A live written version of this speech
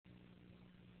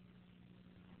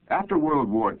After World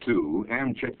War II,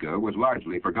 Amchitka was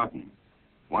largely forgotten.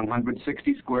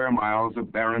 160 square miles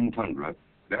of barren tundra,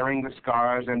 bearing the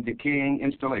scars and decaying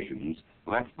installations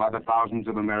left by the thousands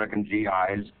of American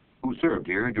GIs who served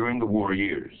here during the war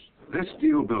years. This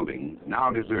steel building,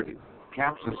 now deserted,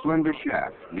 caps a slender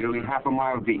shaft nearly half a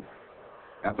mile deep.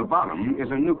 At the bottom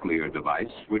is a nuclear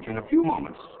device which in a few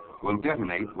moments will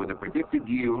detonate with a predicted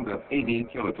yield of 80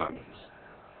 kilotons.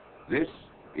 This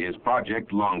is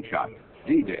Project Longshot,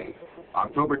 D-Day,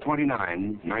 October 29,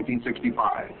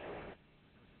 1965.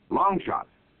 Longshot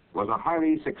was a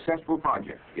highly successful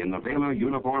project in the Vela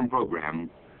uniform program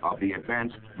of the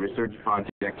Advanced Research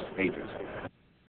Projects Agency.